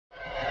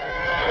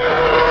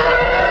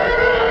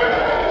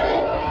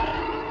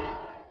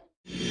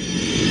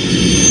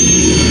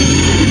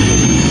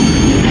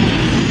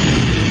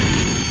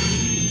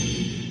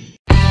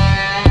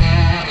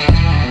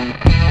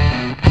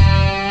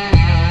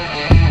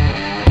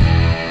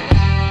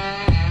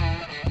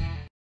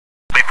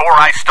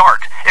Before I start,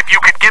 if you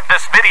could give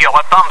this video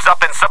a thumbs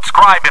up and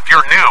subscribe if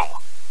you're new.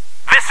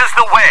 This is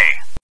the way.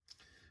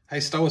 Hey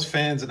Star Wars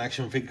fans and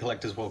action figure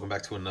collectors, welcome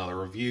back to another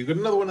review. Got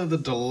another one of the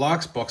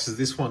deluxe boxes.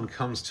 This one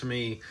comes to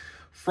me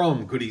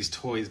from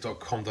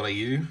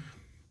goodiestoys.com.au.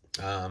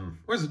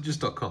 Or is it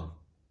just .com?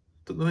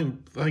 I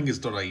think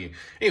it's .au.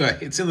 Anyway,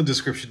 it's in the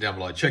description down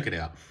below. Check it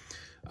out.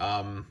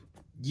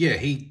 Yeah,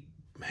 he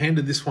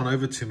handed this one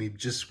over to me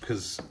just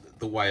because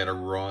the way it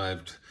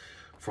arrived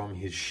from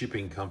his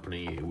shipping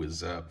company. It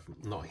was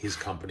not his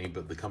company,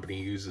 but the company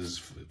he uses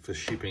for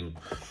shipping.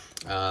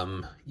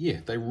 Yeah,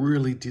 they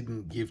really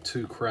didn't give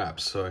two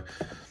craps. So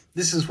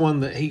this is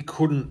one that he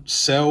couldn't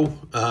sell.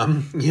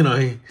 You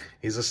know,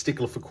 he's a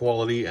stickler for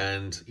quality,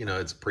 and you know,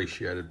 it's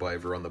appreciated by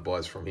everyone that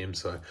buys from him.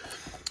 So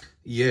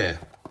yeah,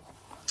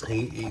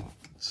 he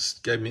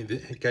just gave me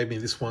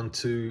this one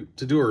to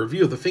do a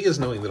review of the figures,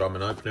 knowing that I'm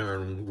an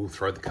opener and we'll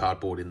throw the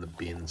cardboard in the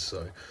bin.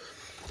 So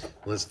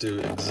let's do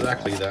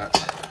exactly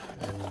that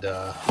and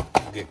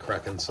we'll get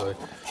cracking. So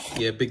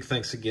yeah, big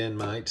thanks again,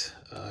 mate.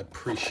 I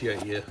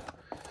appreciate you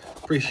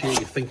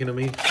thinking of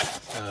me.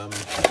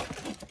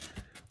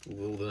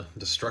 With all the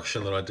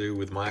destruction that I do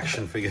with my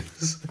action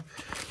figures.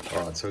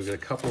 All right, so we've got a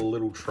couple of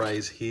little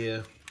trays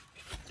here.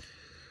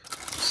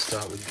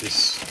 Start with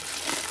this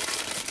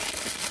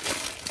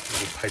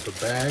little paper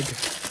bag.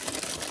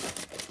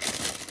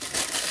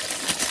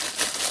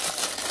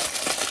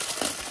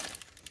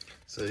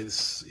 So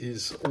this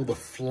is all the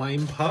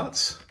flame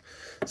parts.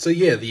 So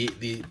yeah,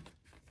 the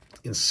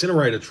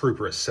Incinerator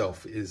Trooper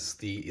itself is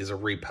a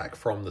repack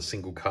from the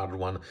single carded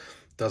one. It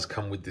does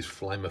come with this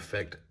flame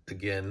effect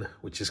again,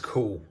 which is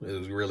cool. It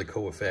was a really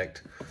cool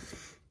effect.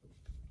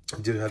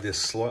 I do have this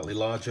slightly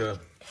larger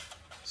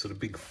sort of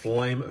big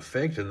flame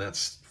effect, and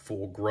that's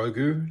for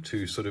Grogu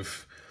to sort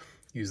of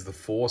use the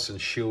force and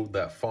shield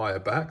that fire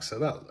back. So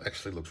that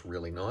actually looks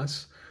really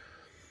nice.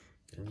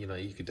 And you know,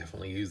 you could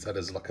definitely use that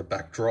as like a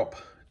backdrop.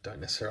 Don't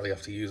necessarily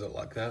have to use it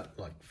like that,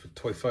 like for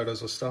toy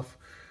photos or stuff.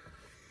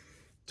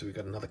 So we've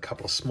got another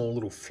couple of small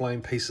little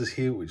flame pieces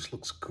here, which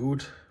looks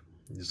good.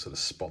 You just sort of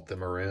spot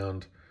them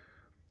around.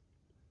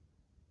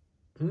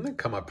 And they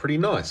come up pretty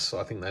nice.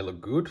 I think they look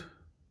good.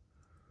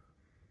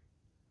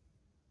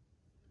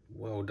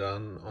 Well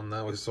done on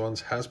those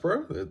ones,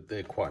 Hasbro.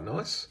 They're quite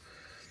nice.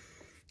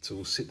 So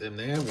we'll sit them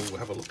there. We'll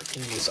have a look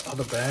in this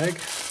other bag.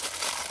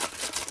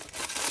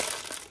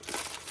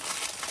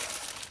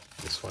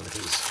 This one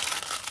is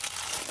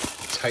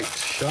taped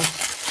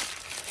shut.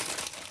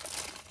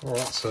 All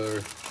right,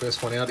 so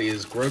first one out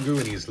is Grogu,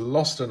 and he's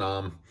lost an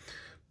arm,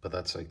 but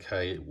that's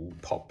okay. It will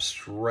pop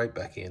straight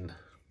back in.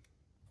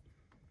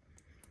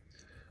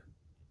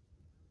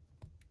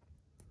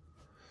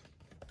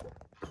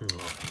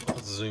 I'll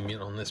zoom in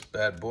on this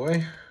bad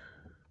boy.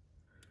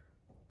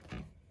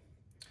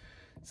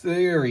 So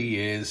there he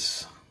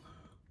is.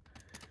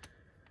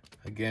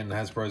 Again,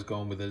 Hasbro's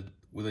gone with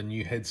a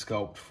new head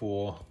sculpt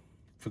for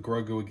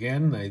Grogu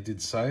again. They did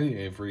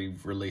say every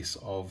release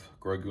of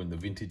Grogu in the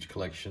vintage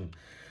collection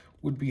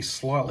would be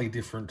slightly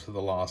different to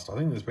the last. I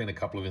think there's been a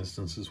couple of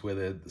instances where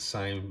they're the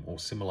same or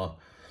similar.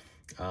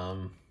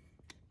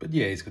 But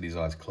yeah, he's got his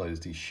eyes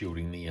closed. He's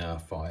shielding the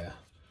fire,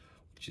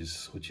 which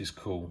is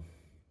cool.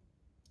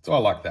 So I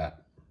like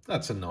that.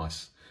 That's a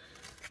nice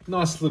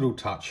little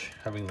touch,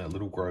 having that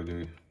little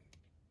Grogu.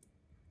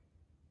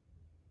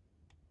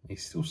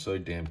 He's still so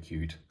damn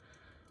cute.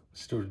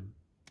 Still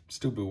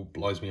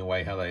blows me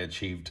away how they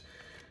achieved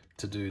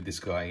to do this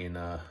guy in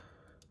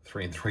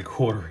 3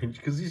 3/4 inch,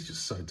 because he's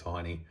just so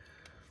tiny.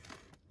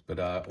 But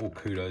all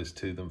kudos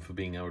to them for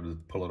being able to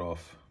pull it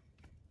off.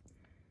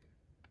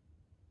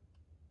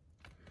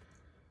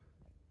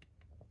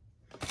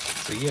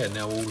 So yeah,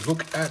 now we'll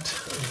look at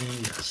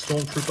the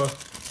Stormtrooper.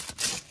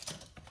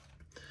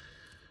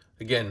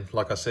 Again,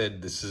 like I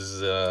said, this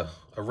is a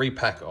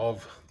repack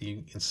of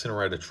the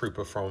Incinerator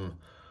Trooper from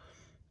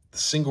the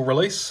single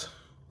release.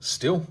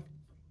 Still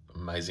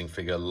amazing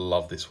figure.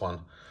 Love this one.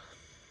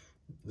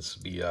 This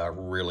would be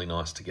really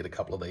nice to get a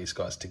couple of these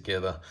guys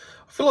together.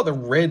 I feel like the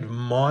red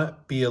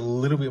might be a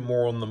little bit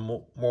more on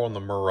the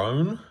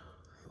maroon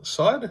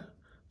side.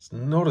 It's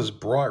not as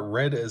bright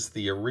red as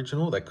the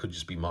original. That could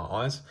just be my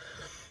eyes.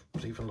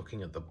 But even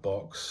looking at the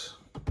box,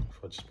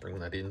 if I just bring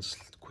that in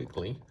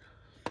quickly,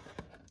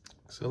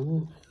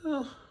 so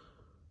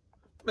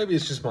maybe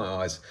it's just my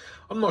eyes.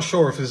 I'm not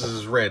sure if this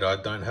is red. I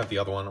don't have the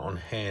other one on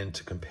hand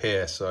to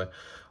compare, so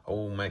I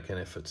will make an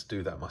effort to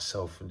do that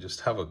myself and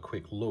just have a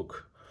quick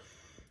look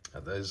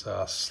at those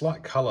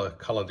slight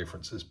color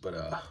differences.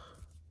 But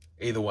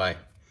either way,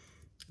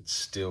 it's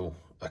still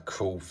a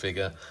cool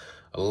figure.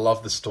 I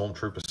love the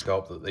Stormtrooper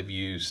sculpt that they've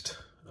used.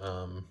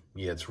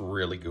 Yeah, it's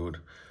really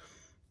good.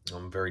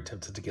 I'm very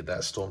tempted to get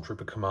that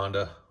Stormtrooper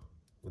Commander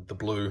with the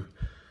blue.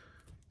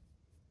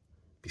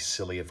 Be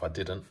silly if I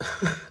didn't.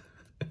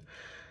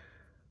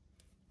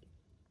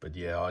 But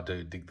yeah, I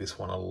do dig this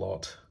one a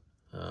lot.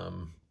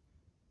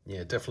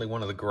 Yeah, definitely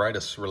one of the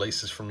greatest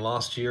releases from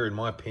last year, in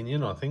my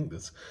opinion. I think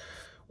this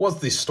was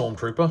this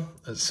Stormtrooper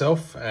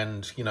itself,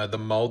 and you know, the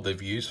mold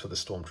they've used for the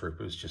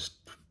Stormtrooper is just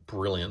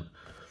brilliant.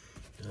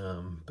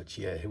 But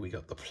yeah, here we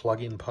got the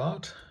plug-in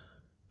part.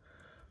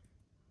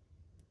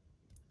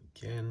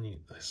 Again,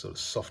 they're sort of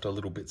softer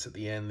little bits at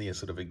the end. They're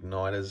sort of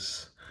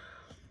igniters,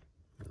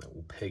 and that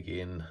will peg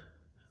in,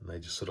 and they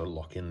just sort of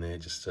lock in there.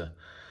 Just to,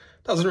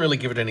 doesn't really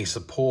give it any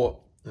support.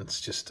 It's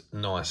just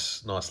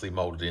nicely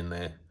molded in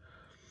there,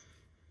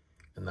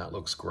 and that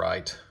looks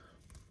great.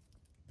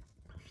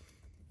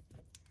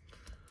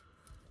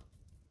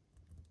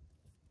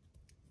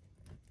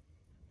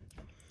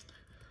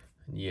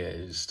 And yeah,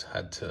 just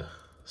had to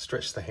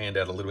stretch the hand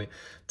out a little bit.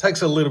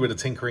 Takes a little bit of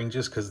tinkering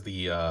just because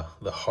the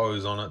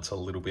hose on it's a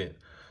little bit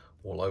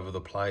all over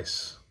the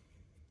place.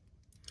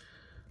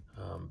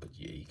 But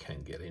yeah, you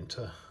can get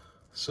into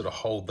sort of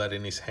hold that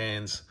in his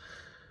hands.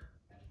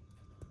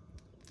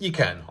 You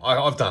can.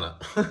 I've done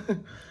it.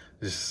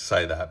 Just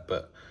say that,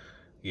 but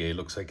yeah, he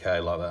looks okay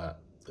like that.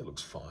 It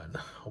looks fine.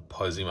 I'll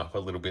pose him up a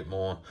little bit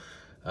more,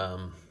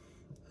 have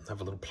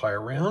a little play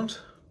around.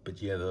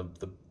 But yeah,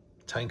 the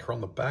tanker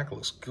on the back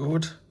looks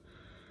good.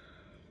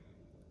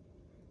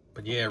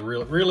 But yeah,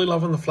 really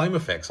loving the flame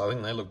effects. I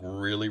think they look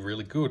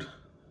really good.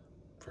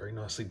 Very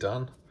nicely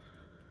done.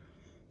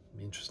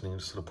 Be interesting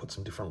to sort of put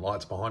some different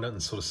lights behind it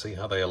and sort of see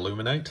how they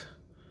illuminate.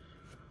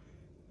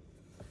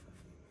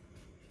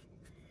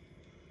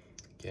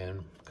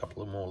 Again, a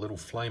couple of more little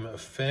flame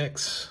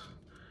effects.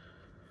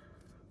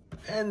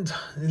 And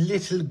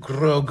little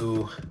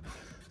Grogu.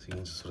 So you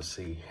can just sort of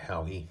see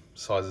how he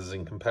sizes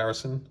in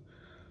comparison.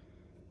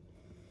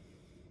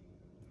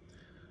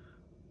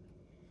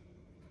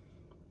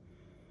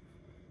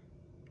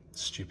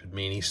 Stupid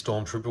meanie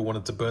stormtrooper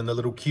wanted to burn the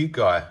little cute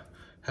guy.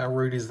 How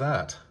rude is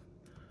that?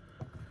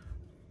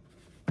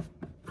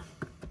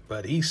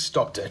 But he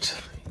stopped it.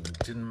 He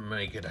didn't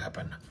make it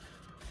happen.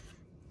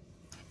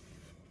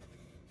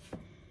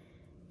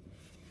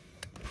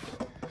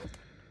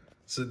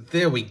 So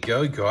there we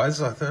go,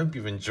 guys. I hope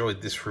you've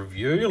enjoyed this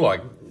review.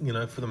 Like, you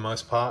know, for the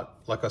most part,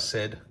 like I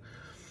said,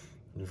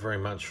 very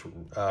much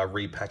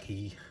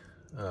repacky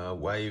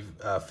wave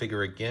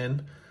figure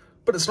again.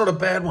 But it's not a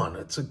bad one.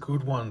 It's a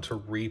good one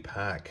to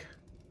repack.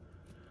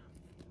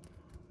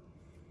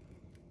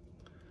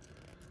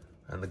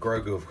 And the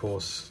Grogu, of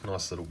course,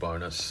 nice little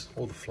bonus.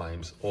 All the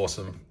flames,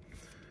 awesome.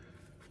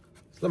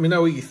 Let me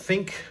know what you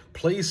think.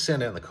 Please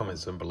send out in the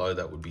comments down below.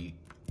 That would be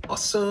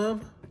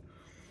awesome.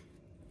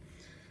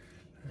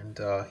 And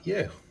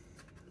yeah,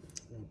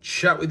 we'll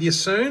chat with you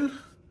soon.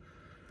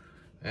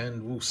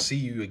 And we'll see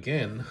you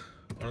again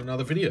on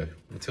another video.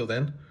 Until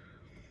then,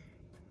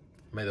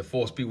 may the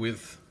force be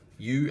with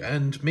you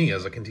and me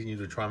as I continue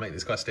to try and make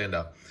this guy stand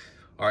up.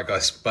 All right,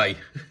 guys, bye.